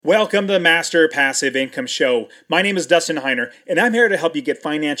Welcome to the Master Passive Income Show. My name is Dustin Heiner, and I'm here to help you get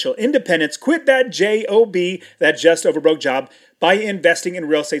financial independence, quit that job, that just over broke job, by investing in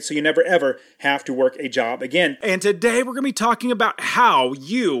real estate so you never ever have to work a job again. And today we're going to be talking about how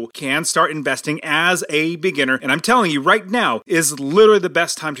you can start investing as a beginner. And I'm telling you right now is literally the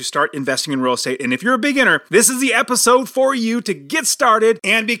best time to start investing in real estate. And if you're a beginner, this is the episode for you to get started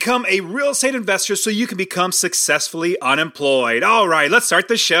and become a real estate investor so you can become successfully unemployed. All right, let's start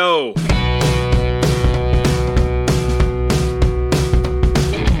the show.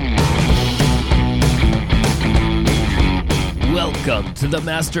 Welcome to the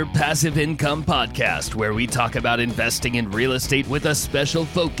Master Passive Income Podcast, where we talk about investing in real estate with a special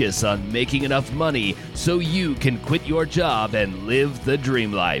focus on making enough money so you can quit your job and live the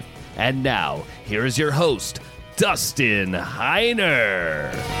dream life. And now, here is your host, Dustin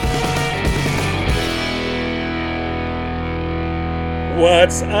Heiner.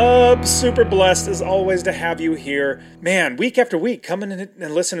 What's up? Super blessed as always to have you here. Man, week after week, coming in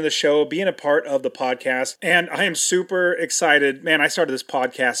and listening to the show, being a part of the podcast. And I am super excited. Man, I started this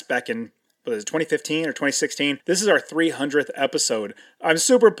podcast back in 2015 or 2016. This is our 300th episode. I'm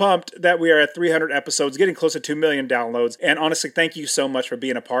super pumped that we are at 300 episodes, getting close to 2 million downloads. And honestly, thank you so much for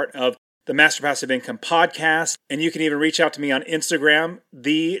being a part of the Master Passive Income Podcast. And you can even reach out to me on Instagram,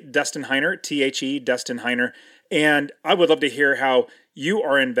 the Dustin Heiner, THE Dustin Heiner. And I would love to hear how you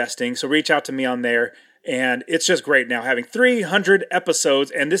are investing. So reach out to me on there. And it's just great now having 300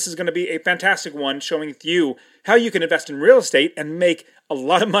 episodes. And this is going to be a fantastic one showing you how you can invest in real estate and make a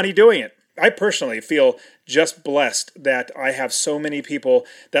lot of money doing it. I personally feel just blessed that I have so many people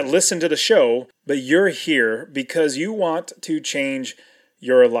that listen to the show, but you're here because you want to change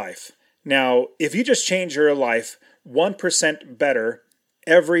your life. Now, if you just change your life 1% better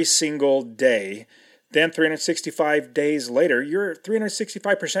every single day, then 365 days later, you're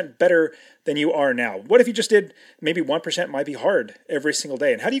 365% better than you are now. What if you just did maybe 1% might be hard every single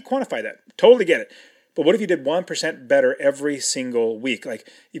day? And how do you quantify that? Totally get it. But what if you did 1% better every single week? Like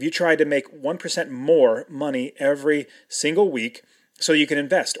if you tried to make 1% more money every single week so you can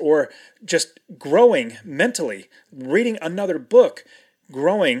invest, or just growing mentally, reading another book,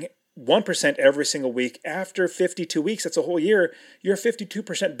 growing 1% every single week. After 52 weeks, that's a whole year, you're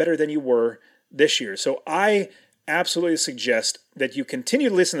 52% better than you were this year. So I absolutely suggest that you continue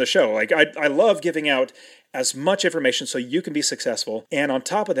to listen to the show. Like I love giving out as much information so you can be successful. And on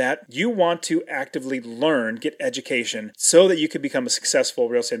top of that, you want to actively learn, get education so that you can become a successful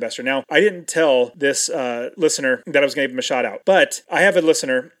real estate investor. Now, I didn't tell this listener that I was going to give him a shout out, but I have a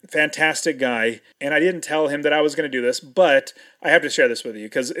listener, fantastic guy, and I didn't tell him that I was going to do this, but I have to share this with you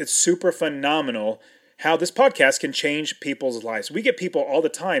because it's super phenomenal how this podcast can change people's lives. We get people all the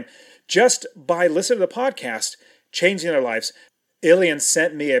time just by listening to the podcast, changing their lives. Ilian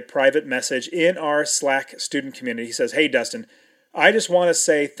sent me a private message in our Slack student community. He says, "Hey, Dustin, I just want to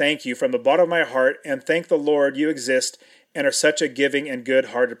say thank you from the bottom of my heart and thank the Lord you exist and are such a giving and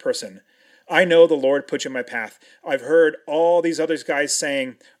good-hearted person. I know the Lord put you in my path. I've heard all these other guys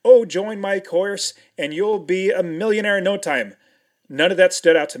saying, oh, join my course and you'll be a millionaire in no time. None of that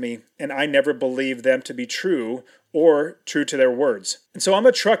stood out to me, and I never believed them to be true or true to their words. And so I'm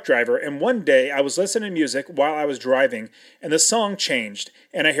a truck driver, and one day I was listening to music while I was driving, and the song changed,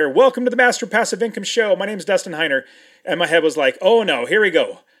 and I hear, welcome to the Master Passive Income Show. My name's Dustin Heiner. And my head was like, oh no, here we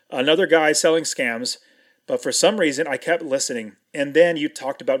go. Another guy selling scams. But for some reason, I kept listening. And then you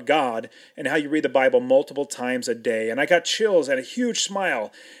talked about God and how you read the Bible multiple times a day. And I got chills and a huge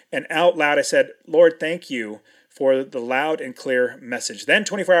smile. And out loud I said, Lord, thank you for the loud and clear message. Then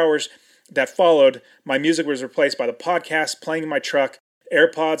 24 hours that followed, my music was replaced by the podcast playing in my truck,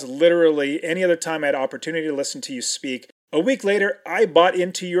 AirPods, literally any other time I had opportunity to listen to you speak. A week later, I bought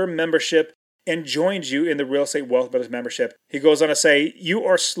into your membership and joined you in the Real Estate Wealth Builders membership. He goes on to say, you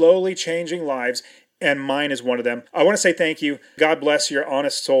are slowly changing lives, and mine is one of them. I want to say thank you. God bless your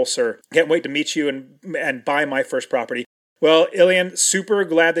honest soul, sir. Can't wait to meet you and buy my first property. Well, Ilian, super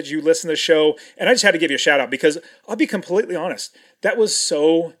glad that you listened to the show, and I just had to give you a shout out because I'll be completely honest, that was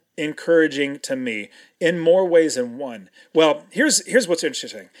so encouraging to me in more ways than one. Well, here's what's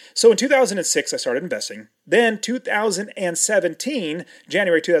interesting. So in 2006, I started investing. Then 2017,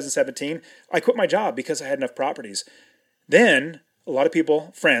 January 2017, I quit my job because I had enough properties. Then a lot of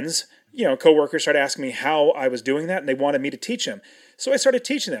people, friends, coworkers started asking me how I was doing that, and they wanted me to teach them. So I started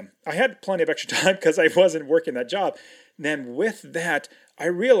teaching them. I had plenty of extra time because I wasn't working that job. And then with that, I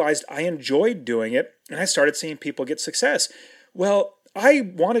realized I enjoyed doing it, and I started seeing people get success. Well, I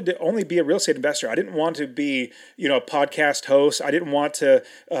wanted to only be a real estate investor. I didn't want to be, a podcast host. I didn't want to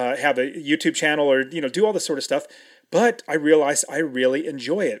have a YouTube channel or, do all this sort of stuff. but I realized I really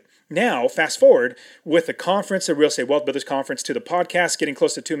enjoy it. Now, fast forward with the conference, the Real Estate Wealth Builders Conference, to the podcast, getting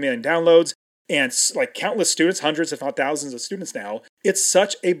close to 2 million downloads, and like countless students, hundreds if not thousands of students now. It's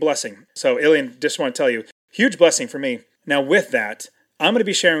such a blessing. So Ilian, just want to tell you, huge blessing for me. Now with that, I'm going to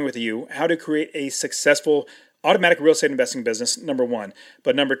be sharing with you how to create a successful automatic real estate investing business, number one.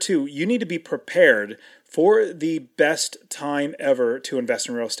 But number two, you need to be prepared for the best time ever to invest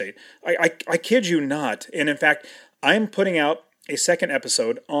in real estate. I kid you not. And in fact, I'm putting out a second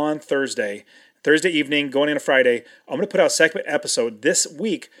episode on Thursday evening, going into Friday. I'm going to put out a second episode this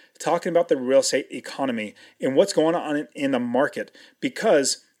week talking about the real estate economy and what's going on in the market,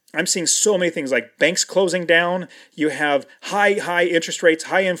 because I'm seeing so many things like banks closing down. You have high interest rates,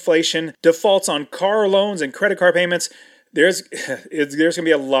 high inflation, defaults on car loans and credit card payments. There's going to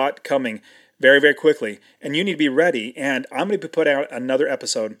be a lot coming very, very quickly, and you need to be ready. And I'm going to put out another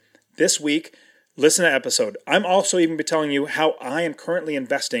episode this week. Listen to the episode. I'm also even be telling you how I am currently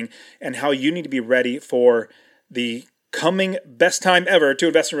investing and how you need to be ready for the coming best time ever to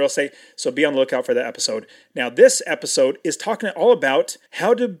invest in real estate. So be on the lookout for that episode. Now, this episode is talking all about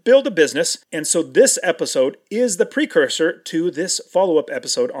how to build a business. And so this episode is the precursor to this follow-up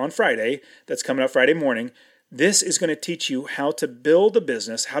episode on Friday that's coming out Friday morning. This is going to teach you how to build a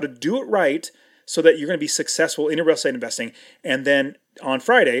business, how to do it right so that you're going to be successful in your real estate investing. And then on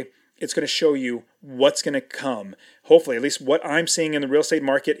Friday, it's going to show you what's going to come. Hopefully, at least what I'm seeing in the real estate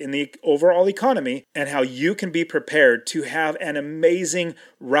market, in the overall economy, and how you can be prepared to have an amazing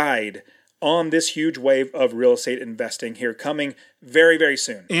ride on this huge wave of real estate investing here coming very, very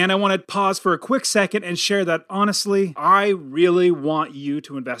soon. And I want to pause for a quick second and share that honestly, I really want you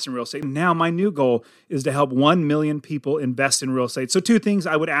to invest in real estate. Now, my new goal is to help 1 million people invest in real estate. So 2 things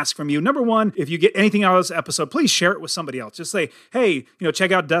I would ask from you. Number one, if you get anything out of this episode, please share it with somebody else. Just say, hey,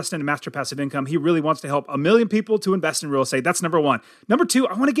 check out Dustin at Master Passive Income. He really wants to help 1 million people to invest in real estate. That's number one. Number two,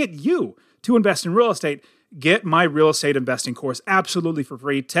 I want to get you to invest in real estate. Get my real estate investing course absolutely for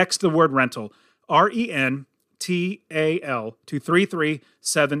free. Text the word rental, RENTAL, to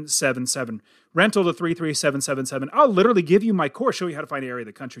 33777. Rental to 33777. I'll literally give you my course, show you how to find an area of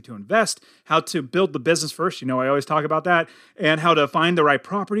the country to invest, how to build the business first. I always talk about that, and how to find the right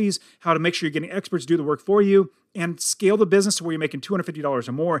properties, how to make sure you're getting experts to do the work for you, and scale the business to where you're making $250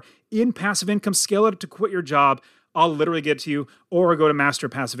 or more in passive income. Scale it to quit your job. I'll literally get to you, or go to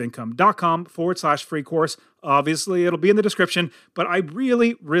masterpassiveincome.com/free course. Obviously, it'll be in the description, but I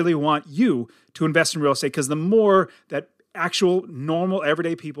really, really want you to invest in real estate, because the more that actual, normal,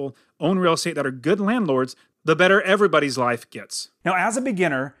 everyday people own real estate that are good landlords, the better everybody's life gets. Now, as a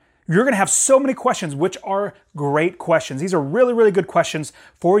beginner, you're going to have so many questions, which are great questions. These are really, really good questions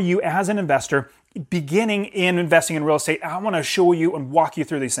for you as an investor beginning in investing in real estate. I want to show you and walk you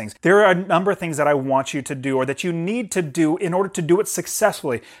through these things. There are a number of things that I want you to do, or that you need to do in order to do it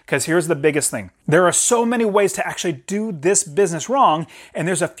successfully. Because here's the biggest thing. There are so many ways to actually do this business wrong, and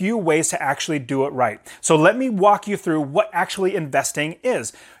there's a few ways to actually do it right. So let me walk you through what actually investing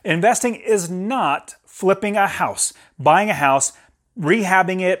is. Investing is not flipping a house, buying a house,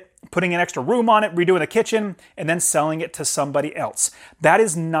 rehabbing it, putting an extra room on it, redoing the kitchen, and then selling it to somebody else. That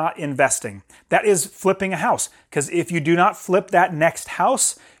is not investing. That is flipping a house. Because if you do not flip that next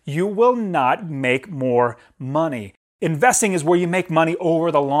house, you will not make more money. Investing is where you make money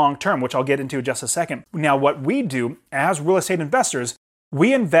over the long term, which I'll get into in just a second. Now, what we do as real estate investors,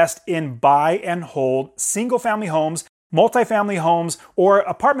 we invest in buy and hold single-family homes, multifamily homes, or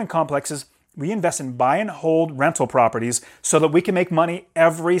apartment complexes. We invest in buy and hold rental properties so that we can make money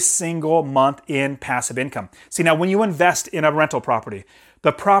every single month in passive income. See, now when you invest in a rental property,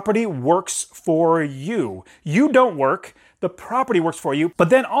 the property works for you. You don't work, the property works for you. But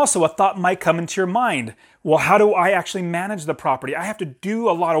then also a thought might come into your mind. Well, how do I actually manage the property? I have to do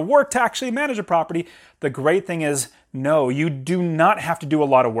a lot of work to actually manage a property. The great thing is, no, you do not have to do a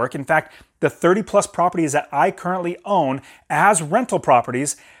lot of work. In fact, the 30 plus properties that I currently own as rental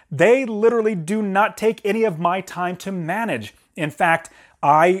properties, they literally do not take any of my time to manage. In fact,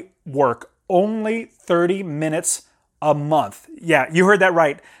 I work only 30 minutes a month. Yeah, you heard that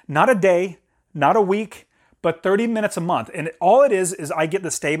right. Not a day, not a week, but 30 minutes a month. And all it is I get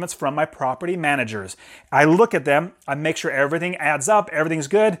the statements from my property managers. I look at them, I make sure everything adds up, everything's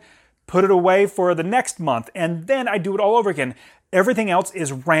good, put it away for the next month, and then I do it all over again. Everything else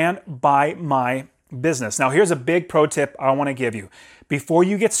is ran by my business. Now, here's a big pro tip I want to give you. Before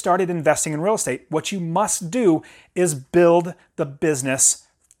you get started investing in real estate, what you must do is build the business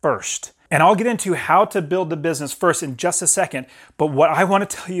first. And I'll get into how to build the business first in just a second. But what I want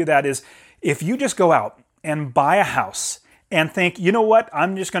to tell you that is, if you just go out and buy a house and think, you know what,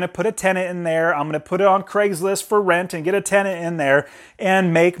 I'm just going to put a tenant in there. I'm going to put it on Craigslist for rent and get a tenant in there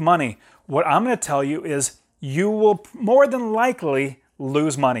and make money. What I'm going to tell you is you will more than likely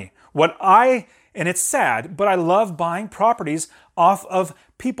lose money. And it's sad, but I love buying properties off of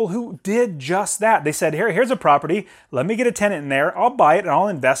people who did just that. They said, here's a property. Let me get a tenant in there. I'll buy it and I'll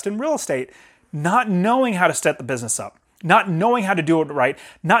invest in real estate. Not knowing how to set the business up, not knowing how to do it right,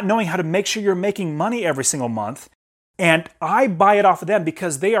 not knowing how to make sure you're making money every single month. And I buy it off of them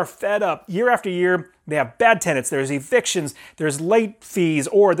because they are fed up year after year. They have bad tenants, there's evictions, there's late fees,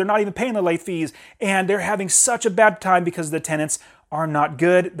 or they're not even paying the late fees. And they're having such a bad time because the tenants are not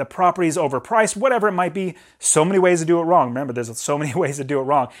good, the property's overpriced, whatever it might be. So many ways to do it wrong. Remember, there's so many ways to do it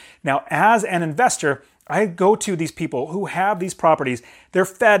wrong. Now, as an investor, I go to these people who have these properties. They're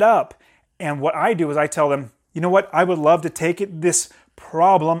fed up. And what I do is I tell them, you know what? I would love to take this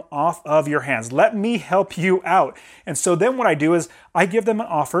problem off of your hands. Let me help you out. And so then what I do is I give them an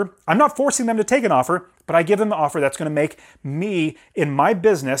offer. I'm not forcing them to take an offer, but I give them an offer that's going to make me in my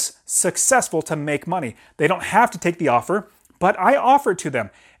business successful to make money. They don't have to take the offer, but I offer it to them.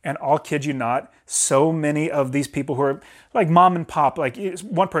 And I'll kid you not, so many of these people who are like mom and pop, like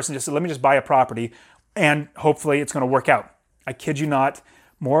one person just said, let me just buy a property and hopefully it's going to work out. I kid you not,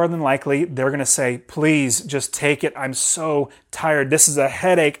 more than likely, they're going to say, please just take it. I'm so tired. This is a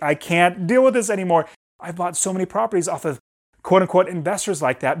headache. I can't deal with this anymore. I've bought so many properties off of quote unquote investors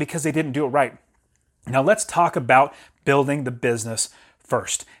like that because they didn't do it right. Now let's talk about building the business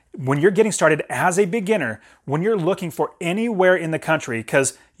first. When you're getting started as a beginner, when you're looking for anywhere in the country,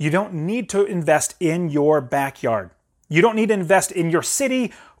 because you don't need to invest in your backyard. You don't need to invest in your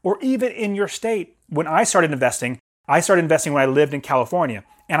city or even in your state. When I started investing when I lived in California,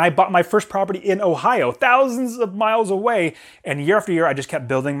 and I bought my first property in Ohio, thousands of miles away. And year after year, I just kept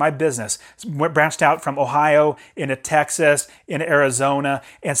building my business. Branched out from Ohio into Texas, into Arizona.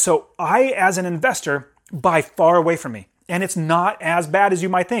 And so I, as an investor, buy far away from me. And it's not as bad as you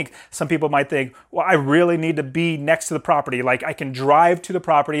might think. Some people might think, well, I really need to be next to the property. Like I can drive to the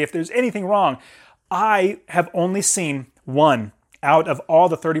property if there's anything wrong. I have only seen one out of all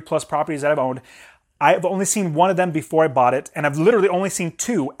the 30 plus properties that I've owned. I've only seen one of them before I bought it, and I've literally only seen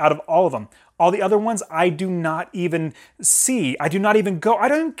two out of all of them. All the other ones I do not even see. I do not even go. I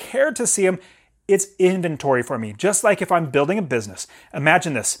don't even care to see them. It's inventory for me. Just like if I'm building a business.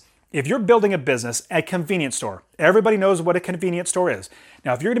 Imagine this. If you're building a business, a convenience store, everybody knows what a convenience store is.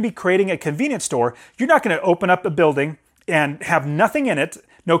 Now, if you're going to be creating a convenience store, you're not going to open up a building and have nothing in it,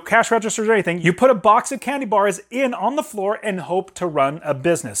 no cash registers or anything. You put a box of candy bars in on the floor and hope to run a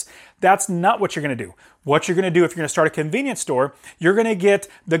business. That's not what you're going to do. What you're going to do if you're going to start a convenience store, you're going to get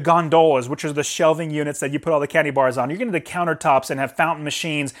the gondolas, which are the shelving units that you put all the candy bars on. You're going to get the countertops and have fountain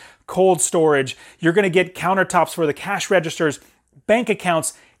machines, cold storage. You're going to get countertops for the cash registers, bank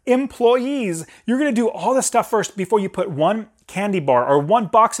accounts, employees. You're going to do all this stuff first before you put one candy bar or one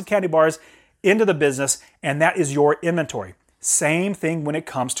box of candy bars into the business, and that is your inventory. Same thing when it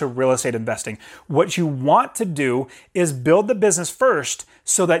comes to real estate investing. What you want to do is build the business first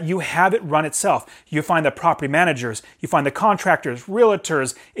so that you have it run itself. You find the property managers, you find the contractors,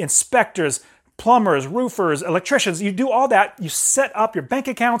 realtors, inspectors, plumbers, roofers, electricians. You do all that. You set up your bank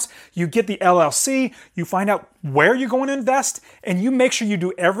accounts, you get the LLC, you find out where you're going to invest, and you make sure you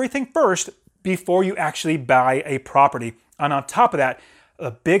do everything first before you actually buy a property. And on top of that, a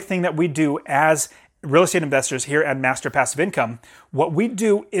big thing that we do as real estate investors here at Master Passive Income, what we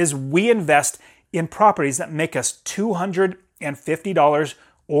do is we invest in properties that make us $250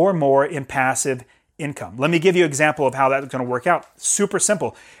 or more in passive income. Let me give you an example of how that's going to work out. Super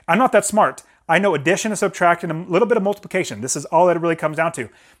simple. I'm not that smart. I know addition and subtraction and a little bit of multiplication. This is all that it really comes down to.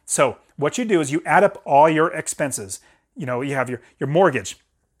 So what you do is you add up all your expenses. You know, you have your mortgage,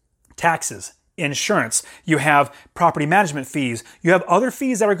 taxes, insurance, you have property management fees, you have other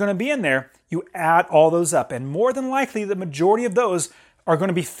fees that are going to be in there. You add all those up, and more than likely, the majority of those are going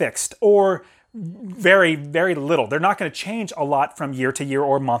to be fixed or very, very little. They're not going to change a lot from year to year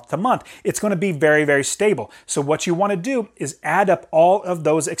or month to month. It's going to be very, very stable. So what you want to do is add up all of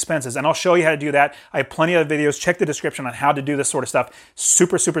those expenses, and I'll show you how to do that. I have plenty of videos. Check the description on how to do this sort of stuff.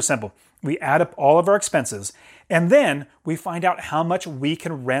 Super, super simple. We add up all of our expenses, and then we find out how much we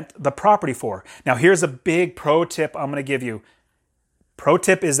can rent the property for. Now, here's a big pro tip I'm going to give you. Pro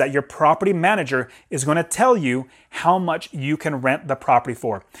tip is that your property manager is going to tell you how much you can rent the property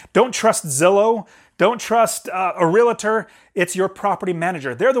for. Don't trust Zillow. Don't trust a realtor. It's your property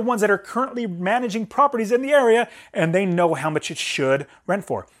manager. They're the ones that are currently managing properties in the area, and they know how much it should rent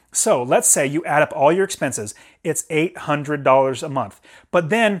for. So let's say you add up all your expenses. It's $800 a month. But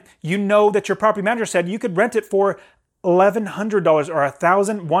then you know that your property manager said you could rent it for $1,100 or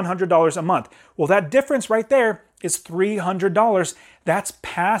 $1,100 a month. Well, that difference right there is $300. That's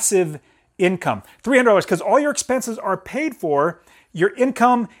passive income. $300 because all your expenses are paid for. Your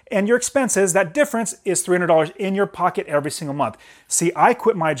income and your expenses, that difference is $300 in your pocket every single month. See, I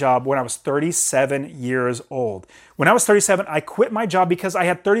quit my job when I was 37 years old. When I was 37, I quit my job because I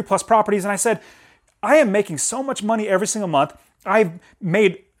had 30 plus properties and I said, I am making so much money every single month. I've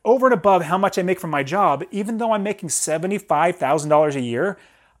made over and above how much I make from my job. Even though I'm making $75,000 a year,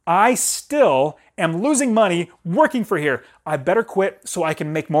 I still am losing money working for here. I better quit so I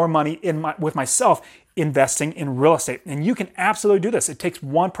can make more money with myself investing in real estate. And you can absolutely do this. It takes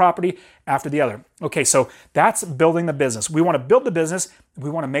one property after the other. Okay, so that's building the business. We want to build the business. We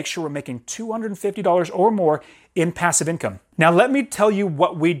want to make sure we're making $250 or more in passive income. Now, let me tell you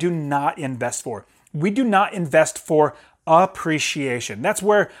what we do not invest for. We do not invest for appreciation. That's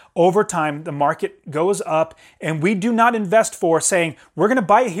where over time the market goes up, and we do not invest for saying, we're going to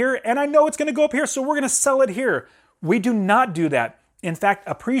buy it here and I know it's going to go up here, so we're going to sell it here. We do not do that. In fact,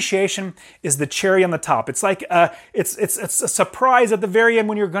 appreciation is the cherry on the top. It's like it's a surprise at the very end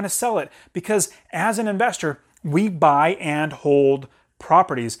when you're going to sell it, because as an investor, we buy and hold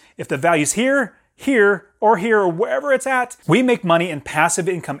properties. If the value's here, or wherever it's at, we make money in passive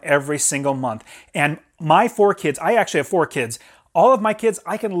income every single month. And my 4 kids, I actually have 4 kids. All of my kids,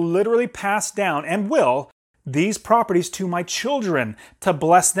 I can literally pass down and will these properties to my children to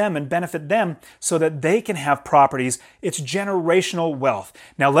bless them and benefit them so that they can have properties. It's generational wealth.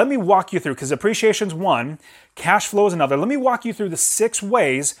 Now, let me walk you through, because appreciation's one, cash flow is another. Let me walk you through the 6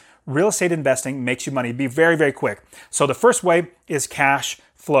 ways real estate investing makes you money. Be very, very quick. So the first way is cash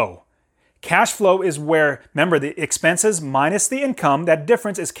flow. Cash flow is where, remember, the expenses minus the income, that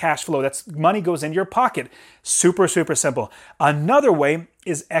difference is cash flow. That's money goes into your pocket. Super, super simple. Another way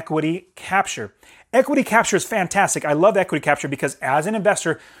is equity capture. Equity capture is fantastic. I love equity capture because as an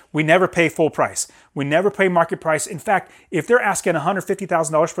investor, we never pay full price. We never pay market price. In fact, if they're asking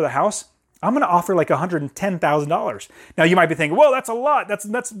 $150,000 for the house, I'm going to offer like $110,000. Now you might be thinking, well, that's a lot.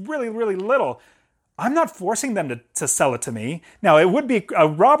 That's really, really little. I'm not forcing them to sell it to me. Now, it would be a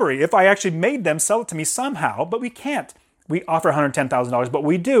robbery if I actually made them sell it to me somehow, but we can't. We offer $110,000, but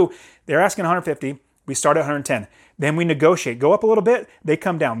we do. They're asking $150,000. We start at $110,000. Then we negotiate. Go up a little bit, they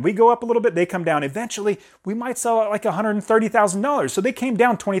come down. We go up a little bit, they come down. Eventually, we might sell it like $130,000. So they came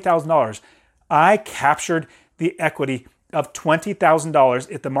down $20,000. I captured the equity of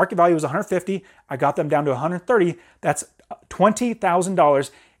 $20,000. If the market value was $150,000, I got them down to $130,000. That's $20,000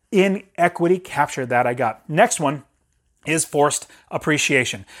 in equity capture that I got. Next one is forced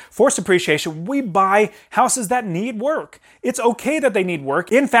appreciation. Forced appreciation, we buy houses that need work. It's okay that they need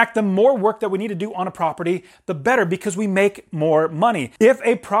work. In fact, the more work that we need to do on a property, the better, because we make more money. If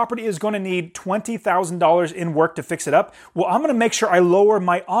a property is going to need $20,000 in work to fix it up, well, I'm going to make sure I lower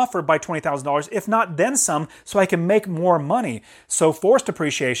my offer by $20,000, if not then some, so I can make more money. So forced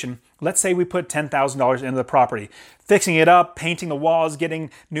appreciation, let's say we put $10,000 into the property, fixing it up, painting the walls, getting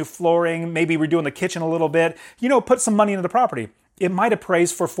new flooring, maybe redoing the kitchen a little bit, put some money into the property. It might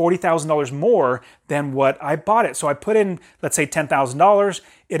appraise for $40,000 more than what I bought it. So I put in, let's say $10,000.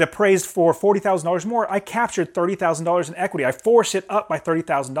 It appraised for $40,000 more. I captured $30,000 in equity. I forced it up by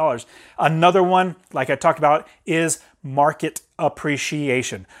 $30,000. Another one, like I talked about, is market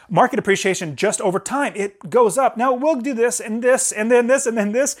appreciation. Market appreciation, just over time, it goes up. Now we'll do this and this and then this and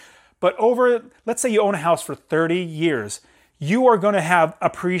then this. But over, let's say you own a house for 30 years, you are going to have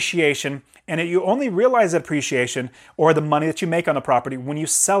appreciation, and you only realize appreciation or the money that you make on the property when you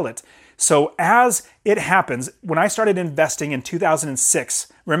sell it. So as it happens, when I started investing in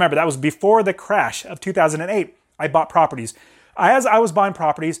 2006, remember that was before the crash of 2008, I bought properties. As I was buying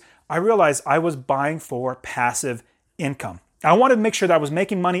properties, I realized I was buying for passive income. I wanted to make sure that I was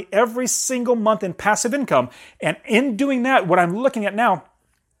making money every single month in passive income. And in doing that, what I'm looking at now,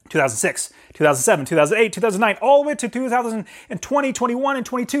 2006, 2007, 2008, 2009, all the way to 2020, 21, and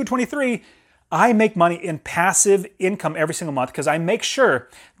 22, 23, I make money in passive income every single month because I make sure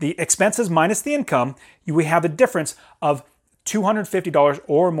the expenses minus the income, we have a difference of $250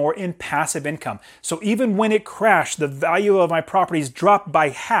 or more in passive income. So even when it crashed, the value of my properties dropped by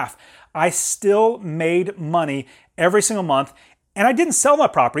half, I still made money every single month. And I didn't sell my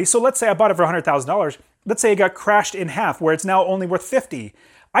property. So let's say I bought it for $100,000. Let's say it got crashed in half where it's now only worth $50,000.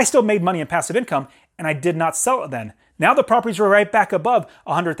 I still made money in passive income, and I did not sell it then. Now the properties were right back above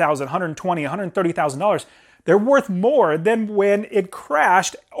 $100,000, $120,000, $130,000. They're worth more than when it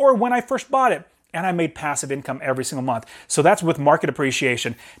crashed or when I first bought it. And I made passive income every single month. So that's with market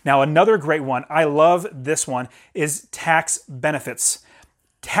appreciation. Now another great one, I love this one, is tax benefits.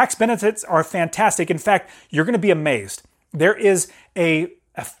 Tax benefits are fantastic. In fact, you're going to be amazed. There is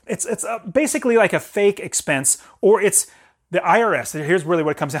it's basically like a fake expense, or it's the IRS. Here's really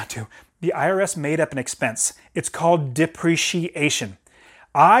what it comes down to. The IRS made up an expense. It's called depreciation.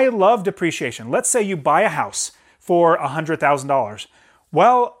 I love depreciation. Let's say you buy a house for $100,000.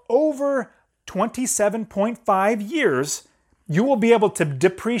 Well, over 27.5 years, you will be able to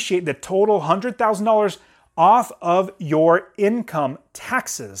depreciate the total $100,000 off of your income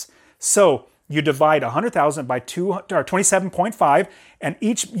taxes. So you divide 100,000 by 27.5, and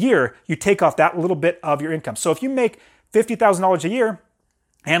each year you take off that little bit of your income. So if you make $50,000 a year,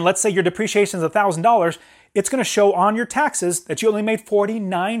 and let's say your depreciation is $1,000, it's going to show on your taxes that you only made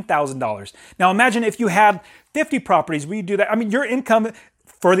 $49,000. Now imagine if you had 50 properties where you do that. I mean, your income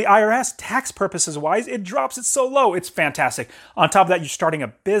for the IRS, tax purposes wise, it drops it so low. It's fantastic. On top of that, you're starting a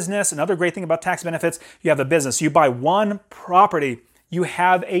business. Another great thing about tax benefits, you have a business. You buy one property, you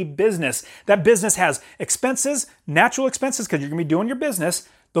have a business. That business has expenses, natural expenses, because you're going to be doing your business.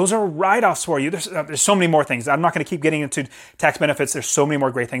 Those are write-offs for you. There's so many more things. I'm not going to keep getting into tax benefits. There's so many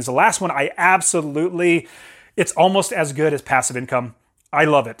more great things. The last one, it's almost as good as passive income. I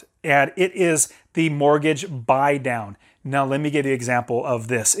love it. And it is the mortgage buy down. Now, let me give you an example of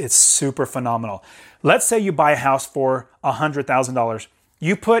this. It's super phenomenal. Let's say you buy a house for $100,000.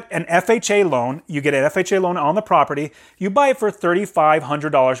 You put an FHA loan, you get an FHA loan on the property, you buy it for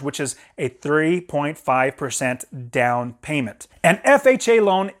 $3,500, which is a 3.5% down payment. An FHA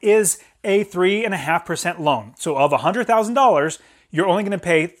loan is a 3.5% loan. So of $100,000, you're only going to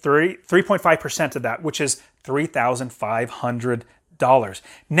pay 3.5% of that, which is $3,500.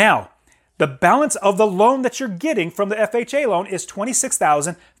 Now, the balance of the loan that you're getting from the FHA loan is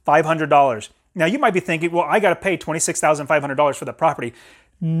 $26,500. Now, you might be thinking, well, I got to pay $26,500 for the property.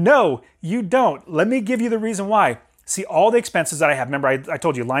 No, you don't. Let me give you the reason why. See, all the expenses that I have, remember I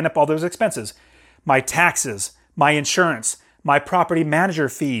told you, line up all those expenses. My taxes, my insurance, my property manager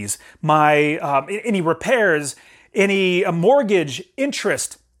fees, my any repairs, any mortgage,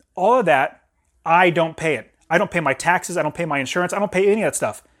 interest, all of that, I don't pay it. I don't pay my taxes. I don't pay my insurance. I don't pay any of that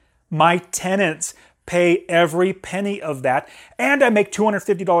stuff. My tenants pay every penny of that, and I make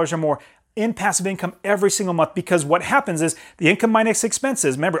 $250 or more in passive income every single month, because what happens is the income minus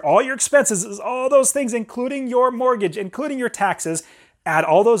expenses, remember all your expenses is all those things, including your mortgage, including your taxes, add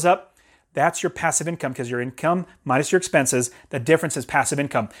all those up, that's your passive income, because your income minus your expenses, the difference is passive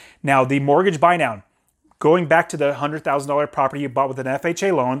income. Now the mortgage buy down, going back to the $100,000 property you bought with an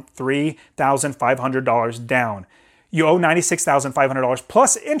FHA loan, $3,500 down. You owe $96,500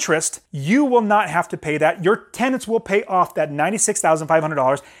 plus interest. You will not have to pay that. Your tenants will pay off that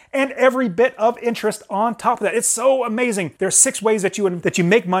 $96,500 and every bit of interest on top of that. It's so amazing. There are 6 ways that you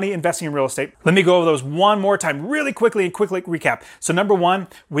make money investing in real estate. Let me go over those one more time really quickly and quickly recap. So number 1,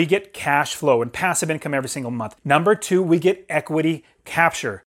 we get cash flow and passive income every single month. Number 2, we get equity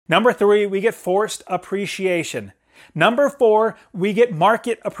capture. Number 3, we get forced appreciation. Number 4, we get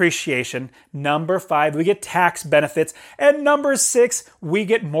market appreciation. Number 5, we get tax benefits. And number 6, we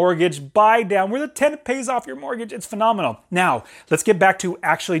get mortgage buy down, where the tenant pays off your mortgage. It's phenomenal. Now, let's get back to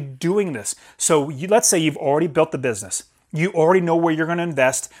actually doing this. So let's say you've already built the business. You already know where you're going to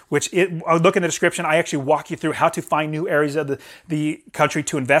invest, look in the description. I actually walk you through how to find new areas of the country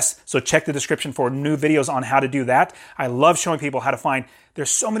to invest. So check the description for new videos on how to do that. I love showing people how to find. There's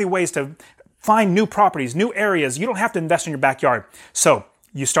so many ways to find new properties, new areas. You don't have to invest in your backyard. So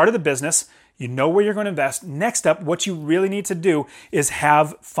you started the business. You know where you're going to invest. Next up, what you really need to do is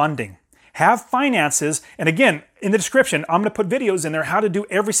have funding. Have finances. And again, in the description, I'm going to put videos in there how to do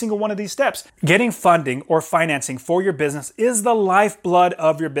every single one of these steps. Getting funding or financing for your business is the lifeblood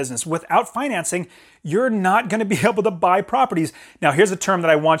of your business. Without financing, you're not going to be able to buy properties. Now, here's a term that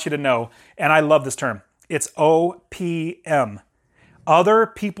I want you to know, and I love this term. It's OPM. Other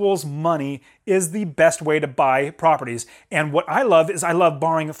people's money is the best way to buy properties. And what I love is I love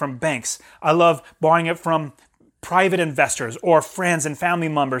borrowing it from banks. I love borrowing it from private investors or friends and family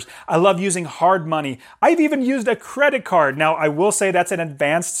members. I love using hard money. I've even used a credit card. Now, I will say that's an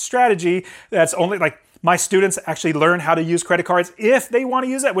advanced strategy. That's only my students actually learn how to use credit cards if they want to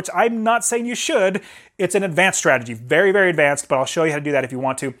use that, which I'm not saying you should. It's an advanced strategy, very, very advanced, but I'll show you how to do that if you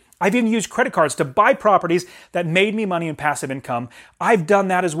want to. I've even used credit cards to buy properties that made me money in passive income. I've done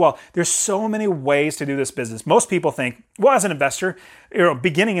that as well. There's so many ways to do this business. Most people think, well, as an investor,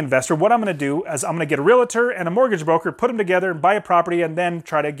 beginning investor, what I'm going to do is I'm going to get a realtor and a mortgage broker, put them together and buy a property and then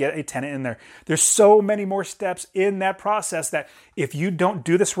try to get a tenant in there. There's so many more steps in that process that if you don't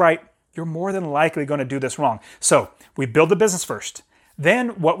do this right, you're more than likely going to do this wrong. So we build the business first.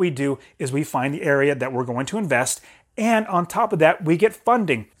 Then what we do is we find the area that we're going to invest, And on top of that, we get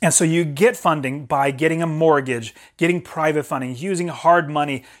funding. And so you get funding by getting a mortgage, getting private funding, using hard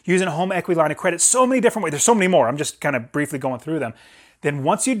money, using a home equity line of credit, so many different ways. There's so many more. I'm just kind of briefly going through them. Then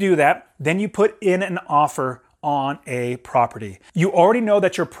once you do that, then you put in an offer on a property. You already know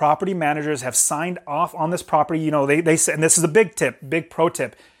that your property managers have signed off on this property. You know, they say, and this is a big tip, big pro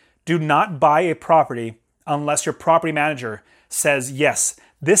tip, do not buy a property unless your property manager says, yes,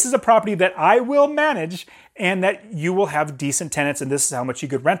 this is a property that I will manage and that you will have decent tenants and this is how much you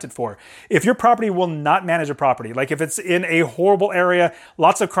could rent it for. If your property will not manage a property, like if it's in a horrible area,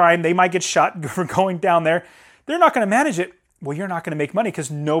 lots of crime, they might get shot for going down there, they're not going to manage it. Well, you're not going to make money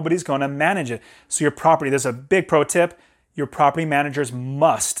because nobody's going to manage it. So your property, there's a big pro tip, your property managers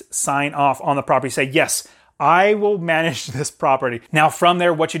must sign off on the property. Say, yes, I will manage this property. Now from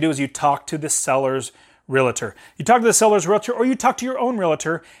there, what you do is you talk to the seller's realtor. You talk to the seller's realtor or you talk to your own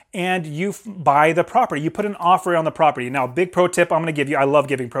realtor and you buy the property. You put an offer on the property. Now, big pro tip I'm going to give you, I love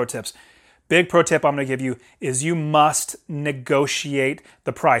giving pro tips. Big pro tip I'm going to give you is you must negotiate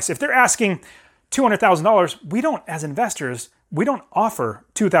the price. If they're asking $200,000, we don't, as investors, we don't offer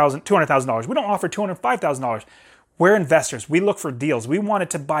 $200,000. We don't offer $205,000. We're investors. We look for deals. We wanted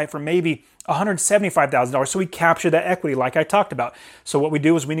to buy for maybe $175,000, so we capture that equity like I talked about. So what we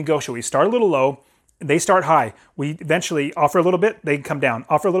do is we negotiate. We start a little low. They start high. We eventually offer a little bit, they come down.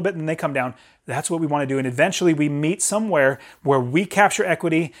 Offer a little bit, and they come down. That's what we want to do. And eventually we meet somewhere where we capture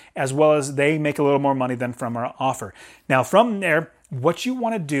equity as well as they make a little more money than from our offer. Now from there, what you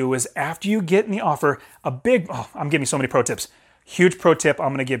want to do is after you get in the offer, I'm giving you so many pro tips. Huge pro tip I'm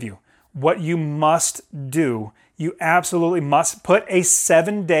going to give you. What you must do, you absolutely must put a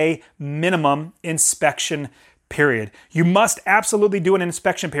 7-day minimum inspection period. You must absolutely do an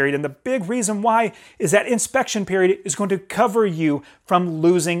inspection period. And the big reason why is that inspection period is going to cover you from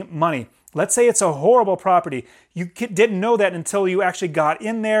losing money. Let's say it's a horrible property. You didn't know that until you actually got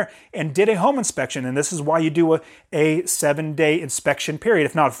in there and did a home inspection. And this is why you do a 7-day inspection period,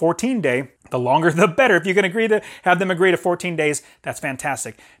 if not a 14-day. The longer, the better. If you can agree to have them agree to 14 days, that's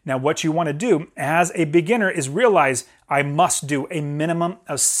fantastic. Now, what you want to do as a beginner is realize I must do a minimum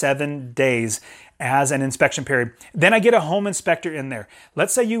of 7 days as an inspection period. Then I get a home inspector in there.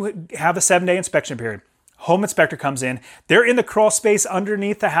 Let's say you have a 7-day inspection period. Home inspector comes in, they're in the crawl space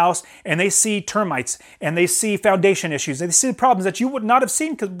underneath the house and they see termites and they see foundation issues. They see the problems that you would not have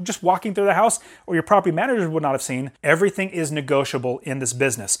seen because just walking through the house or your property manager would not have seen. Everything is negotiable in this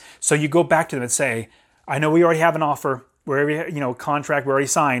business. So you go back to them and say, I know we already have an offer, contract we already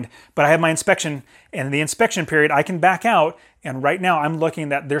signed, but I have my inspection and in the inspection period I can back out. And right now I'm looking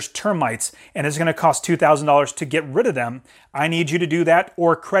that there's termites and it's going to cost $2,000 to get rid of them. I need you to do that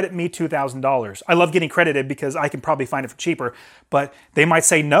or credit me $2,000. I love getting credited because I can probably find it for cheaper, but they might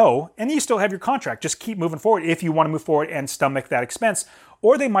say no and you still have your contract. Just keep moving forward if you want to move forward and stomach that expense.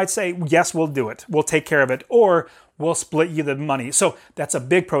 Or they might say, yes, we'll do it. We'll take care of it or we'll split you the money. So that's a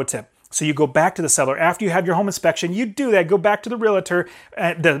big pro tip. So you go back to the seller. After you have your home inspection, you do that. Go back to the realtor,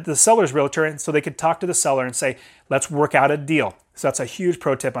 the seller's realtor, and so they could talk to the seller and say, let's work out a deal. So that's a huge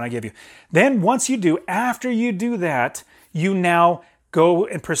pro tip I give you. Then once you do, after you do that, you now go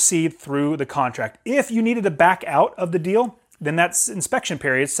and proceed through the contract. If you needed to back out of the deal, then that's inspection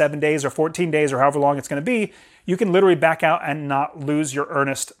period, 7 days or 14 days or however long it's going to be, you can literally back out and not lose your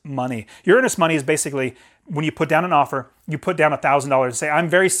earnest money. Your earnest money is basically when you put down an offer, you put down $1,000 and say, I'm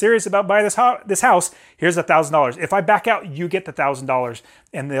very serious about buying this house. Here's $1,000. If I back out, you get the $1,000.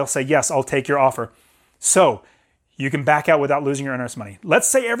 And they'll say, yes, I'll take your offer. So you can back out without losing your earnest money. Let's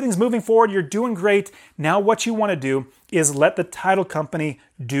say everything's moving forward. You're doing great. Now what you want to do is let the title company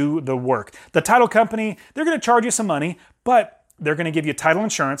do the work. The title company, they're going to charge you some money, but they're going to give you title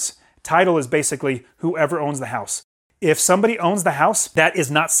insurance. Title is basically whoever owns the house. If somebody owns the house that is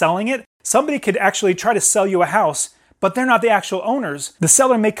not selling it, somebody could actually try to sell you a house, but they're not the actual owners. The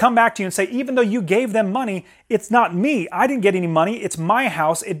seller may come back to you and say, even though you gave them money, it's not me. I didn't get any money. It's my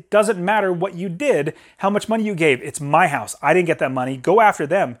house. It doesn't matter what you did, how much money you gave. It's my house. I didn't get that money. Go after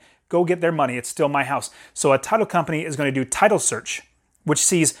them. Go get their money. It's still my house. So a title company is going to do title search, which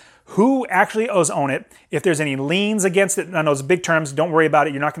sees who actually own it, if there's any liens against it. I know it's big terms. Don't worry about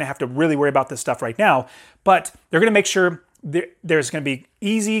it. You're not going to have to really worry about this stuff right now, but they're going to make sure there's going to be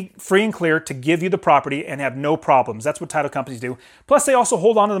easy, free and clear to give you the property and have no problems. That's what title companies do. Plus, they also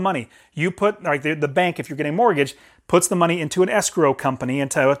hold on to the money. You put, like the bank, if you're getting a mortgage, puts the money into an escrow company,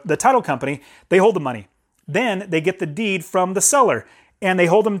 into the title company. They hold the money. Then they get the deed from the seller and they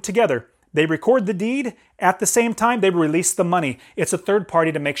hold them together. They record the deed. At the same time, they release the money. It's a third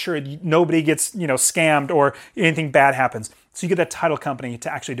party to make sure nobody gets, scammed or anything bad happens. So you get that title company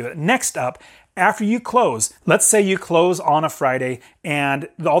to actually do it. Next up, After you close, let's say you close on a Friday and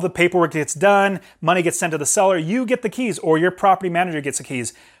all the paperwork gets done, money gets sent to the seller, you get the keys or your property manager gets the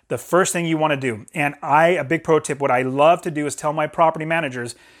keys. The first thing you want to do, and a big pro tip, what I love to do is tell my property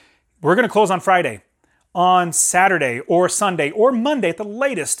managers, we're going to close on Friday. On Saturday or Sunday or Monday at the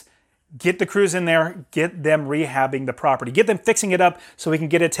latest, get the crews in there, get them rehabbing the property, get them fixing it up so we can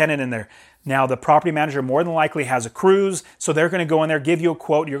get a tenant in there. Now, the property manager more than likely has a crews, so they're going to go in there, give you a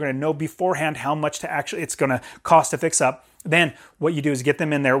quote. You're going to know beforehand how much it's going to cost to fix up. Then what you do is get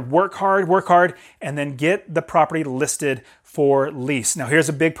them in there, work hard, and then get the property listed for lease. Now, here's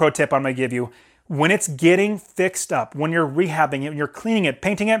a big pro tip I'm going to give you. When it's getting fixed up, when you're rehabbing it, when you're cleaning it,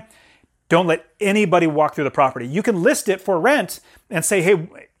 painting it, don't let anybody walk through the property. You can list it for rent and say, hey,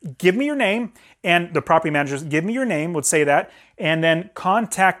 give me your name. And the property managers, give me your name, would say that. And then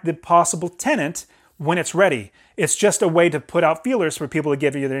contact the possible tenant when it's ready. It's just a way to put out feelers for people to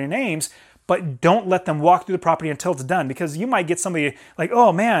give you their names, but don't let them walk through the property until it's done, because you might get somebody like,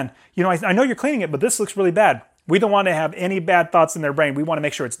 oh man, I know you're cleaning it, but this looks really bad. We don't want to have any bad thoughts in their brain. We want to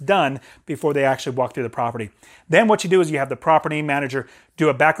make sure it's done before they actually walk through the property. Then what you do is you have the property manager do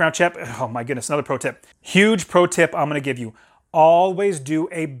a background check. Oh my goodness, another pro tip. Huge pro tip I'm going to give you. Always do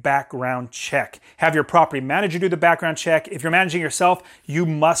a background check. Have your property manager do the background check. If you're managing yourself, you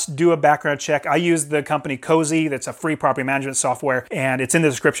must do a background check. I use the company Cozy. That's a free property management software, and it's in the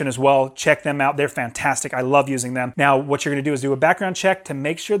description as well. Check them out. They're fantastic. I love using them. Now, what you're going to do is do a background check to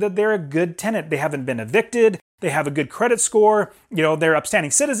make sure that they're a good tenant. They haven't been evicted. They have a good credit score. They're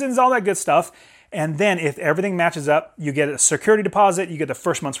upstanding citizens, all that good stuff. And then if everything matches up, you get a security deposit, you get the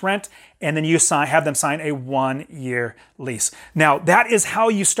first month's rent, and then you have them sign a 1-year lease. Now, that is how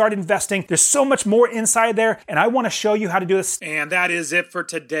you start investing. There's so much more inside there, and I want to show you how to do this. And that is it for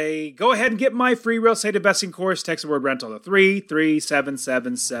today. Go ahead and get my free real estate investing course. Text the word rental to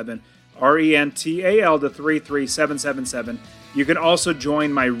 33777. RENTAL to 33777. You can also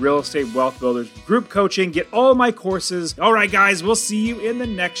join my Real Estate Wealth Builders group coaching. Get all my courses. All right, guys, we'll see you in the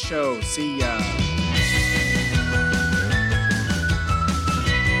next show. See ya.